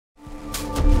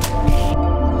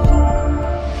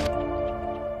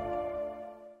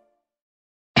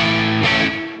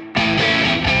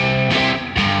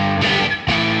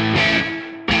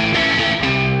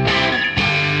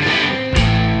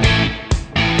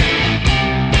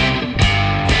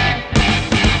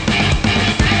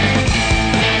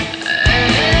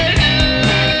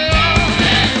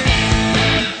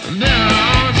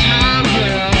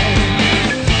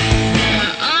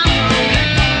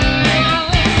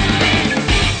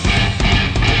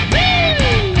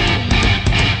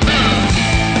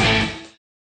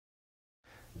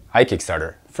Hi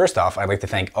Kickstarter. First off, I'd like to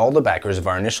thank all the backers of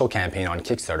our initial campaign on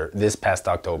Kickstarter this past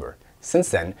October. Since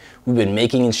then, we've been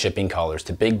making and shipping collars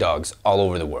to big dogs all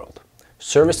over the world.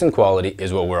 Service and quality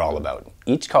is what we're all about.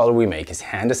 Each collar we make is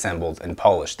hand assembled and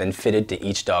polished and fitted to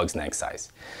each dog's neck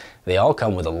size. They all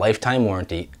come with a lifetime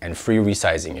warranty and free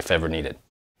resizing if ever needed.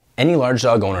 Any large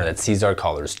dog owner that sees our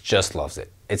collars just loves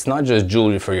it. It's not just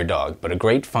jewelry for your dog, but a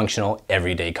great functional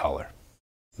everyday collar.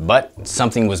 But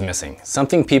something was missing.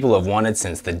 Something people have wanted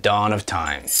since the dawn of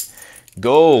time.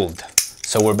 Gold!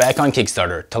 So we're back on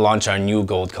Kickstarter to launch our new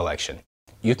gold collection.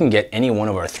 You can get any one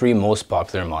of our 3 most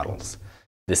popular models.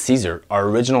 The Caesar, our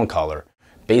original collar,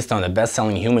 based on the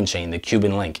best-selling human chain, the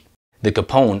Cuban Link. The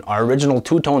Capone, our original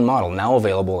 2-tone model now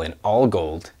available in all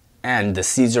gold. And the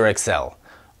Caesar XL,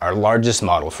 our largest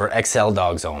model for XL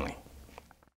dogs only.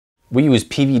 We use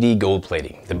PVD gold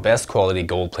plating, the best quality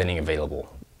gold plating available.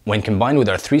 When combined with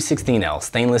our 316L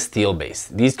stainless steel base,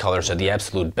 these collars are the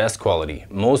absolute best quality,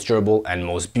 most durable, and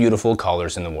most beautiful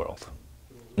collars in the world.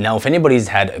 Now, if anybody's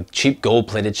had a cheap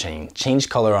gold-plated chain change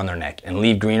color on their neck and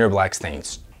leave green or black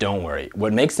stains, don't worry.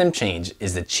 What makes them change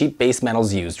is the cheap base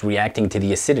metals used reacting to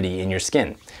the acidity in your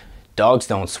skin. Dogs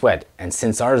don't sweat, and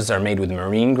since ours are made with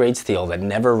marine-grade steel that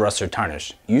never rusts or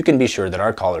tarnish, you can be sure that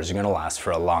our collars are going to last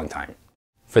for a long time.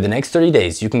 For the next 30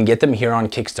 days, you can get them here on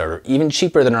Kickstarter, even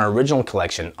cheaper than our original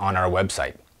collection on our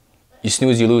website. You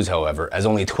snooze, you lose, however, as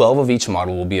only 12 of each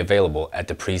model will be available at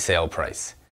the pre-sale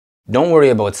price. Don't worry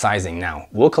about sizing now.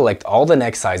 We'll collect all the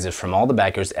neck sizes from all the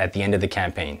backers at the end of the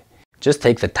campaign. Just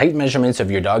take the tight measurements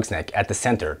of your dog's neck at the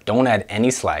center, don't add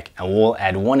any slack, and we'll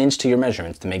add 1 inch to your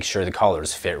measurements to make sure the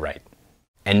collars fit right.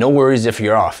 And no worries if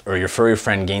you're off or your furry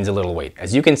friend gains a little weight,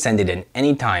 as you can send it in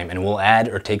any time and we'll add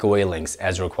or take away links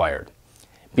as required.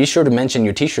 Be sure to mention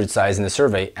your t-shirt size in the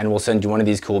survey and we'll send you one of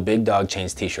these cool Big Dog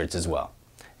Chains t-shirts as well.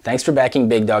 Thanks for backing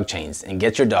Big Dog Chains and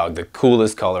get your dog the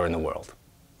coolest collar in the world.